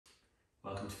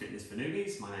Welcome to Fitness for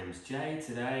Noobies. My name is Jay.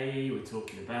 Today we're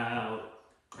talking about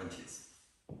crunches.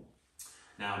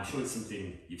 Now I'm sure it's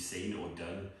something you've seen or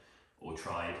done or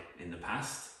tried in the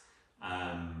past,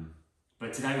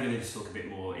 but today we're going to just talk a bit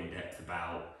more in depth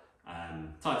about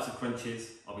types of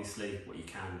crunches, obviously what you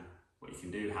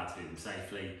can do, how to do them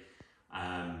safely,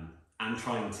 and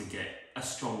trying to get a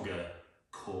stronger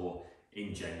core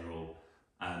in general.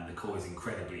 The core is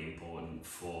incredibly important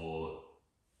for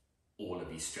all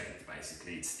of your strength.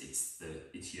 Basically,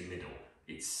 it's your middle,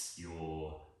 it's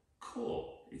your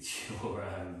core,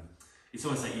 it's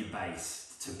almost like your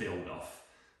base to build off.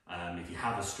 If you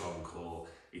have a strong core,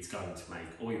 it's going to make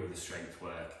all your other strength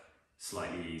work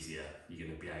slightly easier. You're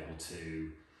going to be able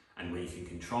to, and when you can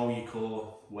control your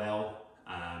core well,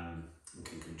 and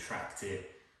can contract it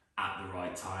at the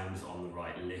right times on the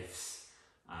right lifts,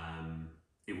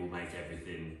 it will make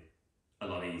everything a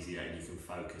lot easier, and you can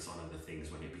focus on other things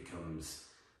when it becomes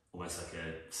almost like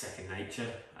a second nature,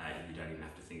 and you don't even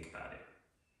have to think about it.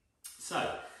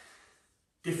 So,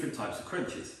 different types of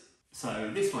crunches.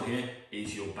 So this one here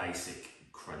is your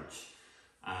basic crunch.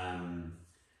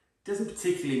 Doesn't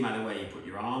particularly matter where you put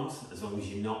your arms, as long as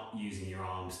you're not using your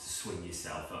arms to swing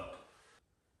yourself up.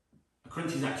 A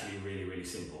crunch is actually really, really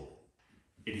simple.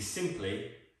 It is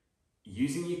simply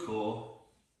using your core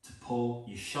to pull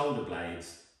your shoulder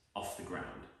blades off the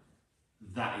ground.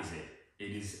 That is it.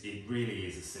 It really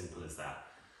is as simple as that.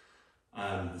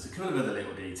 There's a couple of other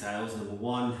little details. Number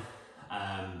one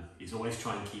is always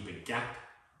try and keep a gap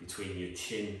between your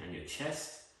chin and your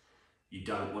chest. You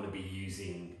don't want to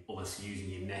be almost using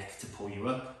your neck to pull you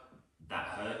up. That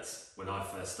hurts. When I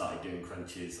first started doing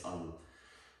crunches I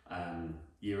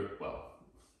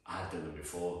had done them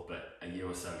before, but a year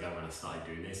or so ago when I started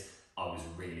doing this, I was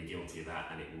really guilty of that,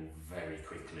 and it will very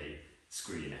quickly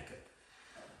screw your neck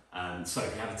up. So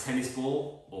if you have a tennis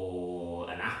ball or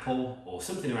an apple or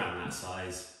something around that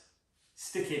size,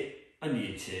 stick it under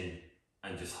your chin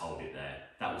and just hold it there.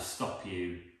 That will stop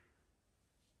you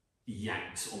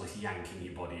almost yanking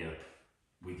your body up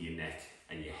with your neck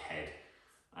and your head,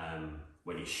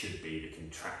 when it should be the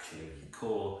contraction of your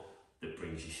core that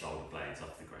brings your shoulder blades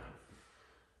off the ground.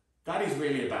 That is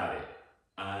really about it.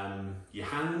 Your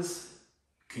hands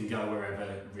can go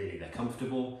wherever really they're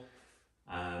comfortable.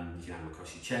 You can have them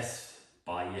across your chest,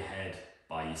 by your head,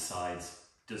 by your sides,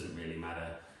 doesn't really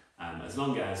matter. As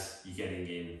long as you're getting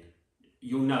in,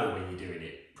 you'll know when you're doing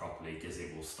it properly because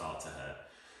it will start to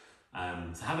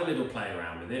hurt. So have a little play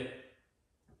around with it.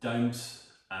 Don't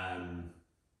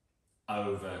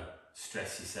over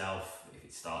stress yourself. If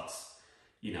it starts,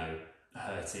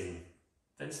 hurting,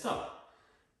 then stop.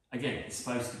 Again, it's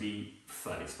supposed to be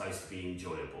fun, it's supposed to be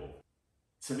enjoyable.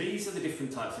 So these are the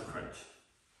different types of crunch.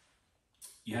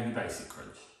 You have your basic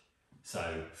crunch.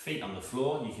 So feet on the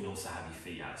floor, you can also have your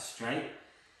feet out straight.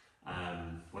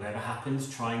 Whatever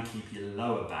happens, try and keep your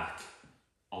lower back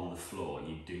on the floor.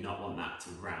 You do not want that to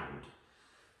round.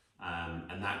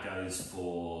 And that goes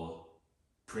for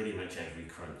pretty much every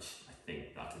crunch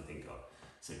I can think of.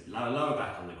 So lower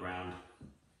back on the ground,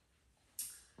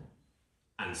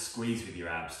 and squeeze with your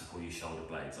abs to pull your shoulder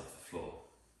blades off the floor.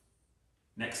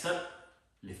 Next up,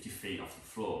 lift your feet off the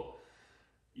floor.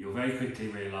 You'll very quickly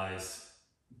realise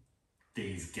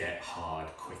these get hard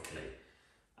quickly,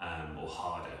 or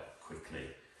harder quickly.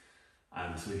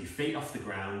 So with your feet off the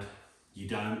ground,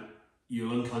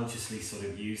 you'll unconsciously sort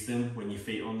of use them when your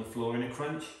feet are on the floor in a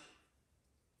crunch.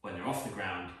 When they're off the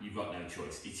ground, you've got no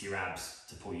choice. It's your abs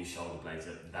to pull your shoulder blades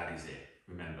up. That is it.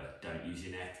 Remember, don't use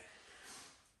your neck.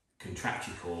 Contract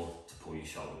your core to pull your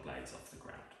shoulder blades off the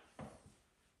ground.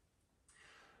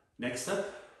 Next up,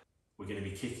 we're going to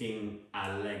be kicking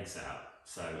our legs out.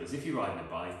 So as if you're riding a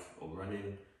bike or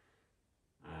running.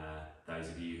 Those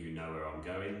of you who know where I'm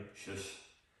going, shush.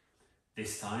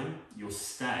 This time, you'll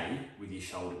stay with your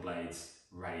shoulder blades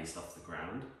raised off the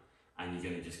ground, and you're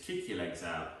going to just kick your legs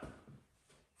out,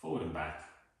 forward and back,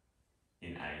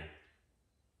 in a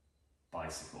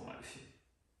bicycle motion.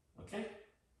 Okay?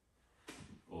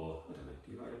 Or, I don't know,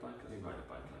 do you ride a bike? I think you ride a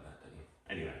bike like that, don't you?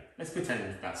 Anyway, let's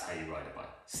pretend that's how you ride a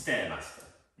bike. Stairmaster.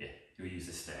 Yeah, you'll use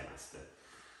the Stairmaster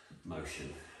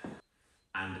motion.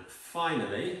 And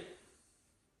finally,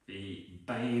 the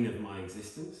bane of my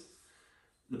existence,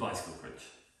 the bicycle crunch.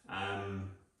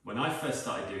 When I first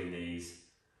started doing these,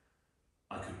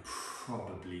 I could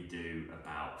probably do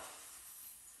about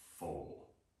 4.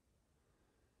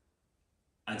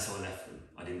 And so I left them.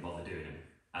 I didn't bother doing them.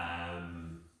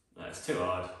 It's too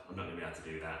hard, I'm not going to be able to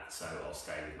do that, so I'll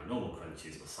stay with my normal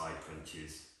crunches, my side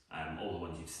crunches, all the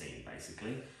ones you've seen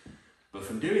basically. But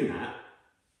from doing that,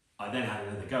 I then had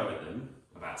another go at them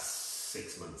about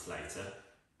 6 months later,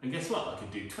 and guess what, I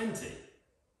could do 20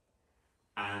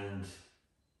 and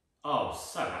oh,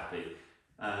 so happy.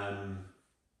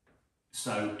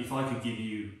 So if I could give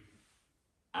you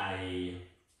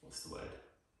what's the word?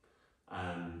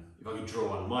 If I could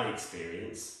draw on my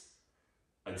experience,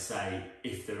 I'd say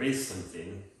if there is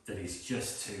something that is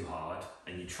just too hard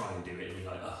and you try and do it and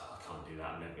you're like, oh, I can't do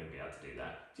that, I'm never going to be able to do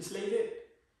that, just leave it.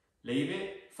 Leave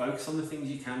it, focus on the things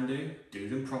you can do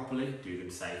them properly, do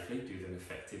them safely, do them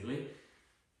effectively.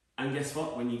 And guess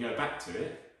what? When you go back to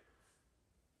it,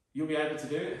 you'll be able to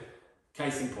do it.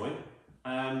 Case in point,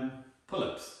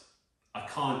 pull-ups.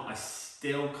 I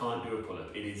still can't do a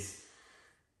pull-up. It is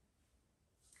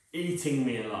eating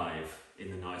me alive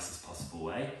in the nicest possible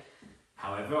way.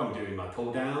 However, I'm doing my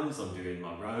pull downs, I'm doing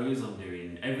my rows, I'm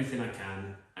doing everything I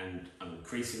can, and I'm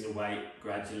increasing the weight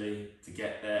gradually to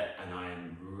get there, and I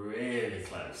am really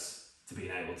close to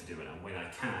being able to do it. And when I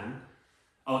can,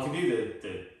 I can do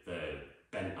the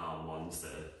bent arm ones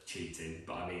that are cheating,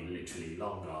 but I mean literally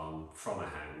long arm from a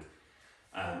hand.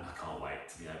 I can't wait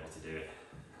to be able to do it.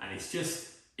 And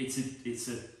it's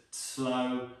a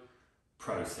slow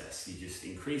process. You're just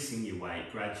increasing your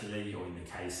weight gradually, or in the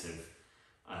case of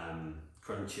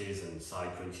crunches and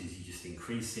side crunches, you're just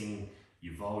increasing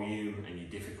your volume and your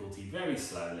difficulty very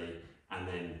slowly, and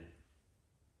then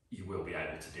you will be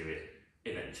able to do it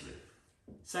eventually.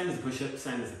 Same as the push-up,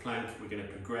 same as the plank, we're going to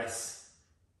progress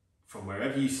from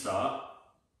wherever you start.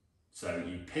 So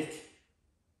you pick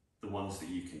the ones that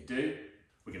you can do.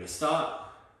 We're going to start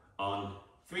on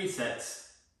 3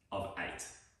 sets of 8.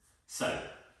 So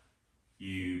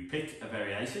you pick a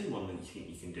variation, one that you think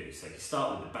you can do. So you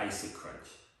start with the basic crunch.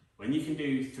 When you can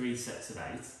do 3 sets of 8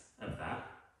 of that,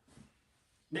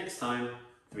 next time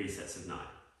 3 sets of 9.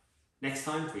 Next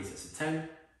time 3 sets of 10,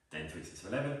 then 3 sets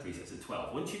of 11, 3 sets of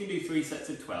 12. Once you can do 3 sets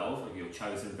of 12 of your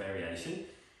chosen variation,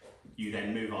 you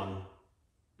then move on.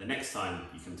 The next time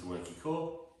you come to work your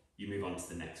core, you move on to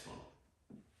the next one.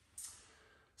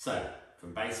 So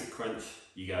from basic crunch,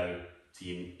 you go to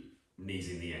your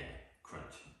knees in the air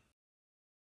crunch.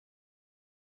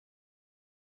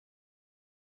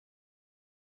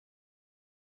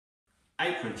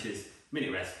 Eight crunches,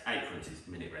 minute rest, 8 crunches,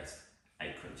 minute rest,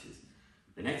 8 crunches.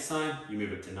 The next time you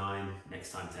move up to 9,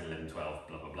 next time 10, 11, 12,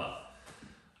 blah, blah, blah.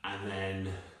 And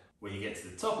then when you get to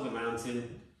the top of the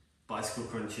mountain, bicycle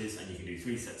crunches, and you can do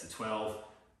 3 sets of 12,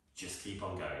 just keep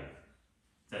on going.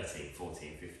 13,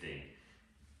 14, 15,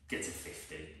 get to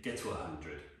 50, get to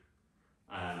 100.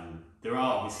 There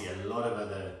are obviously a lot of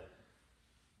other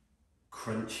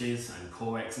crunches and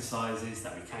core exercises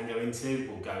that we can go into.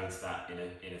 We'll go into that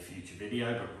in a future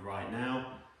video, but right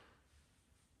now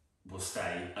we'll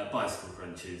stay at bicycle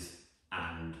crunches,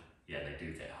 and yeah, they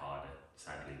do get harder,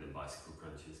 sadly, than bicycle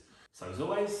crunches. So as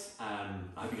always, I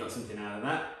hope you got something out of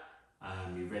that.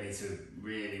 You're ready to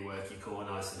really work your core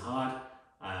nice and hard.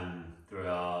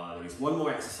 There is one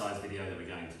more exercise video that we're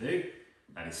going to do,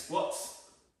 that is squats,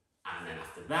 and then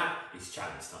after that is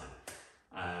challenge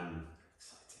time.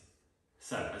 Exciting.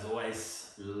 So as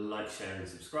always, like, share and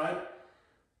subscribe,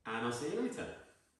 and I'll see you later.